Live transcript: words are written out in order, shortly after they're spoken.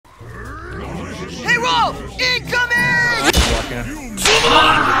man.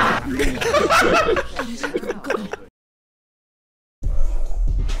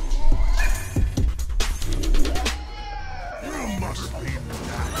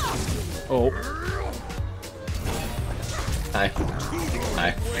 Oh. Hi.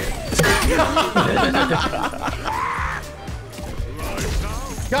 Hi.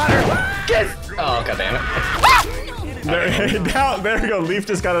 Got her! Get! Oh, god damn it. There we go. Leaf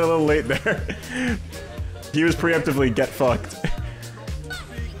just got it a little late there. He was preemptively get fucked.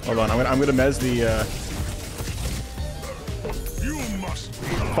 Hold on, I'm gonna mez the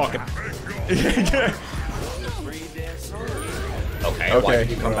fuck it. Okay, why did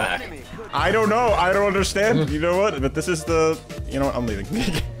you come back? I don't know. I don't understand. You know what? But this is the. You know what? I'm leaving.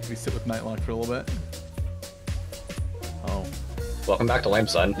 We sit with Nightlock for a little bit. Oh. Welcome back to Lame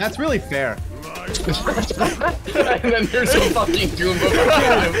Son. That's really fair. And then there's a fucking Goomba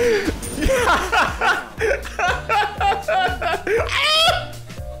behind him.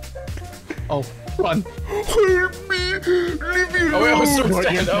 Oh, run. Help me! Leave me alone! Oh wait, I was so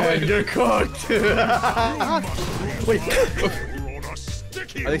stand up. You're cooked. Wait.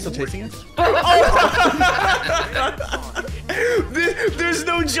 Are they still chasing us? There's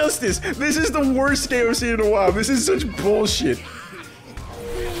no justice. This is the worst game I've seen in a while. This is such bullshit.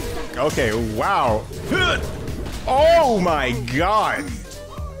 Okay, wow. Oh my god.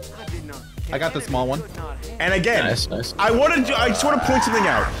 I got the small one. And again, Nice. I just want to point something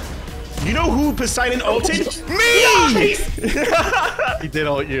out. You know who Poseidon ulted? Me! He did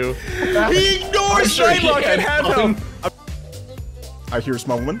ult you. He ignored Nightlock and had him. I hear a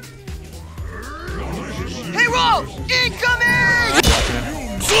small woman. Hey, roll! Incoming!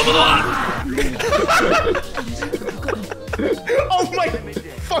 Oh my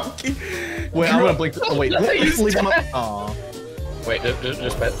fucking. Wait, I'm gonna blink. Oh, wait. Nice. Leave him up. Aw. Wait,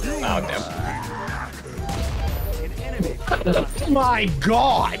 just bet. Oh, damn. My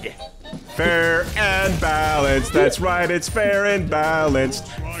god! Fair and balanced, that's right, it's fair and balanced.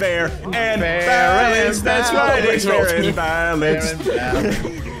 Fair and balanced, that's right, it's fair and balanced.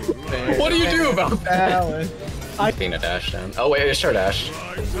 What do you do about that? I Being a dash down. Oh wait, sure dash.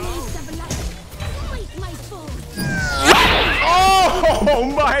 Oh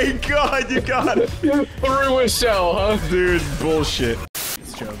my god, you got it. Through a shell, huh? Dude, bullshit.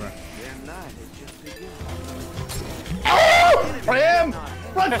 It's over. Oh! I am!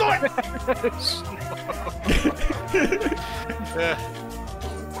 Run for it!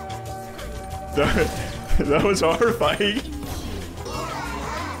 That was horrifying.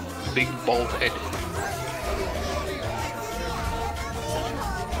 Big bald head.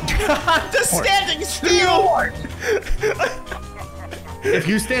 The standing still! If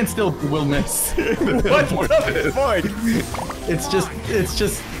you stand still, we'll miss. What the fuck? It's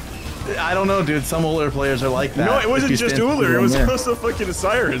just, I don't know, dude. Some older players are like that. No, it wasn't just Uller, it was yeah. also fucking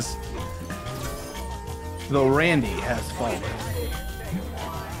Osiris. Though Randy has fallen.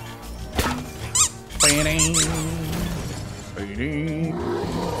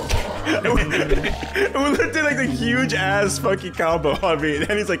 Uller did like the huge ass fucking combo on me, and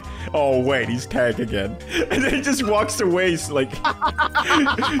then he's like, oh wait, he's tag again. And then he just walks away like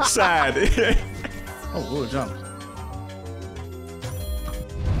sad. Oh, Uller jump.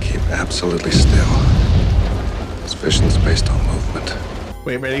 Keep absolutely still. This vision's based on movement.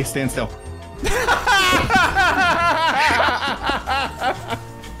 Wait, ready? Stand still.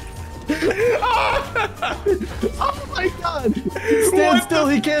 Oh my god! Stand still,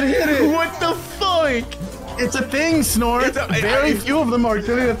 he can't hit it! What the fuck? It's a thing, Snort! Very few of them are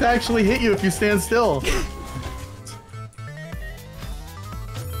good enough to actually hit you if you stand still.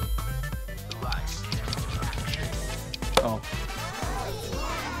 Oh.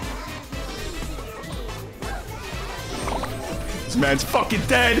 This man's fucking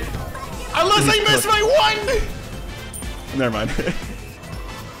dead! Unless I miss my one! Never mind.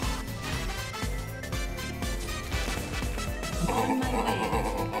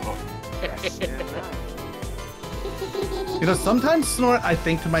 You know, sometimes, Snort, I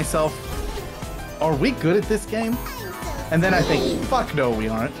think to myself, are we good at this game? And then I think, fuck no, we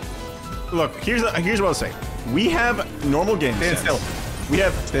aren't. Look, here's what I'll say. We have normal game sense. Stand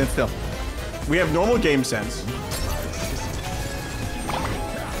still. Stand still. We have normal game sense.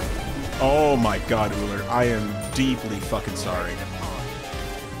 Oh my god, Uller. I am deeply fucking sorry.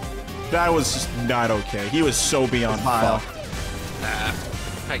 That was just not okay. He was so beyond fuck.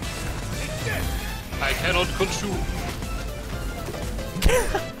 I cannot consume.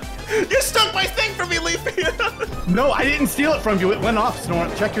 You stole my thing from me, Leafy! No, I didn't steal it from you. It went off,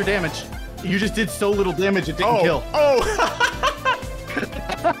 Snort. Check your damage. You just did so little damage, it didn't kill. Oh!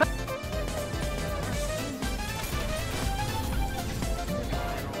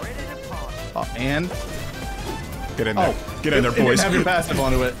 And Get in there. Get in there, it didn't boys. have your passive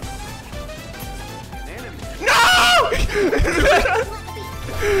onto it. No!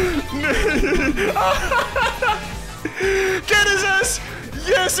 Get his ass!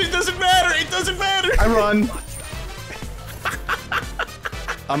 Yes, it doesn't matter. It doesn't matter. I run.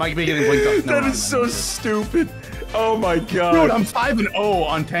 I might be getting blinked up. No, That is so stupid. Oh my god. Dude, I'm 5-0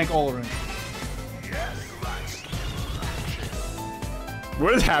 on Tank Olarin.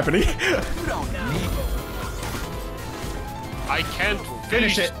 What is happening? I can't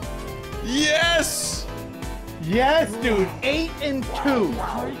Finish it. Yes! Yes, dude.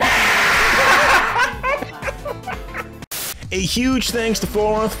 8-2. A huge thanks to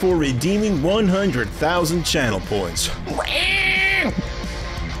Forth for redeeming 100,000 channel points.